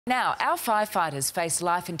Now, our firefighters face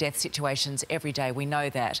life and death situations every day, we know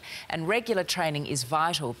that, and regular training is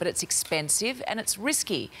vital, but it's expensive and it's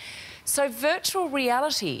risky. So virtual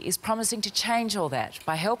reality is promising to change all that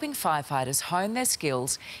by helping firefighters hone their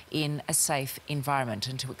skills in a safe environment.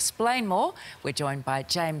 And to explain more, we're joined by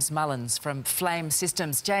James Mullins from Flame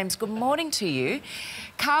Systems. James, good morning to you.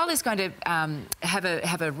 Karl is going to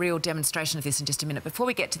have a real demonstration of this in just a minute. Before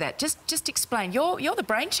we get to that, just explain, you're the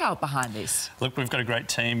brainchild behind this. Look, we've got a great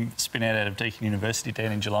team spin out of Deakin University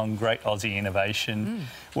down in Geelong, great Aussie innovation,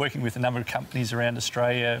 working with a number of companies around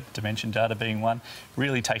Australia, Dimension Data being one,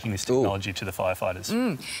 really taking this technology to the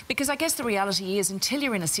firefighters. Because I guess the reality is, until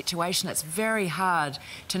you're in a situation, it's very hard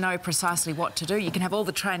to know precisely what to do. You can have all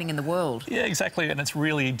the training in the world. Yeah, exactly, and it's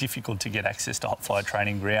really difficult to get access to hot fire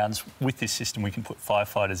training grounds. With this system, we can put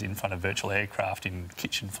firefighters in front of virtual aircraft, in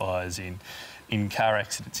kitchen fires, in car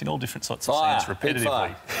accidents, in all different sorts of scenes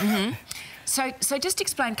repetitively. So just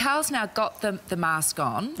explain, Karl's now got the mask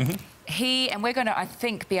on. And we're going to, I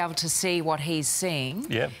think, be able to see what he's seeing.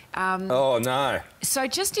 Yeah. Oh, no. So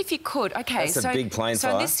just if you could, OK. That's a big plane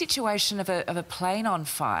fire. So in this situation of a plane on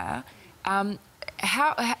fire,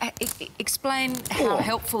 explain how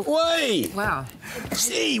helpful... Wait! Wow.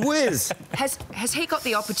 Gee whiz! Has he got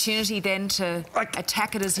the opportunity then to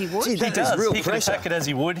attack it as he would? Gee, that is real he pressure. He can attack it as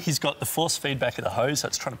he would. He's got the force feedback of the hose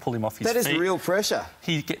that's trying to pull him off his feet. That is real pressure.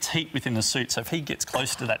 He gets heat within the suit, so if he gets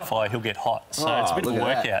close to that fire, he'll get hot. So it's a bit of a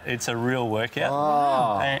workout. It's a real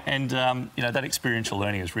workout. And you know, that experiential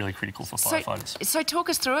learning is really critical for firefighters. So talk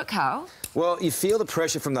us through it, Karl. Well, you feel the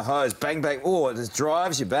pressure from the hose, bang, bang, oh, it just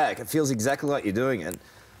drives you back. It feels exactly like you're doing it.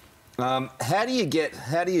 How do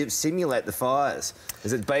you simulate the fires?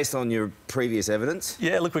 Is it based on your previous evidence?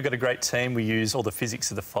 Yeah, look, we've got a great team. We use all the physics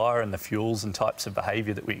of the fire and the fuels and types of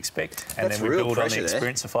behaviour that we expect. And then we build on the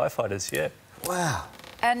experience of firefighters, yeah. Wow.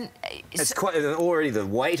 And it's quite already the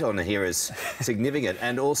weight on here is significant,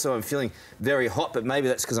 and also I'm feeling very hot, but maybe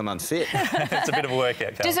that's because I'm unfit. It's a bit of a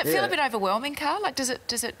workout, Karl. Does it feel a bit overwhelming, Karl? Like, does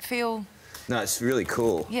it feel? No, it's really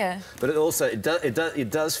cool. Yeah. But it also it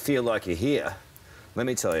does feel like you're here. Let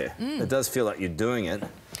me tell you, it does feel like you're doing it.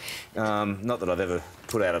 Not that I've ever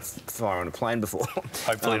put out a fire on a plane before.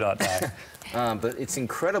 Hopefully not, no. But it's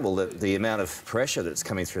incredible the amount of pressure that's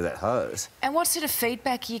coming through that hose. And what sort of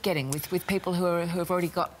feedback are you getting with people who have already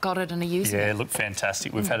got it and are using it? Yeah, look,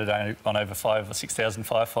 fantastic. We've had it on over 5,000 or 6,000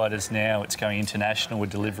 firefighters now. It's going international. We're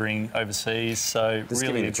delivering overseas. So just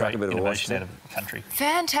really a great innovation out of the country.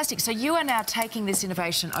 Fantastic. So you are now taking this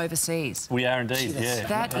innovation overseas. We are indeed, yeah.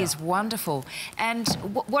 That is wonderful. And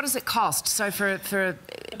what does it cost? So for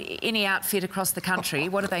any outfit across the country,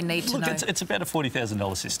 what do they need to know? Look, it's about a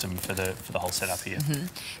 $40,000 system for the whole setup here.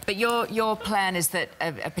 But your plan is that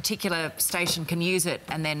a particular station can use it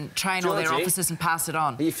and then train all their officers and pass it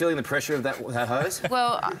on. Are you feeling the pressure of that hose?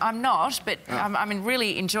 Well, I'm not, but I'm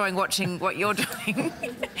really enjoying watching what you're doing.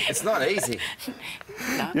 It's not easy.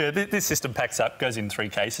 No. Yeah, this system packs up, goes in 3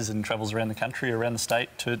 cases and travels around the country, around the state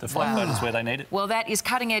to the firefighters where they need it. Well, that is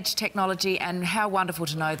cutting-edge technology, and how wonderful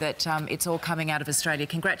to know that it's all coming out of Australia.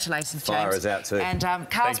 Congratulations, James. Fire is out too. And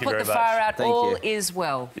Karl's put the fire out. All is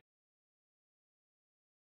well.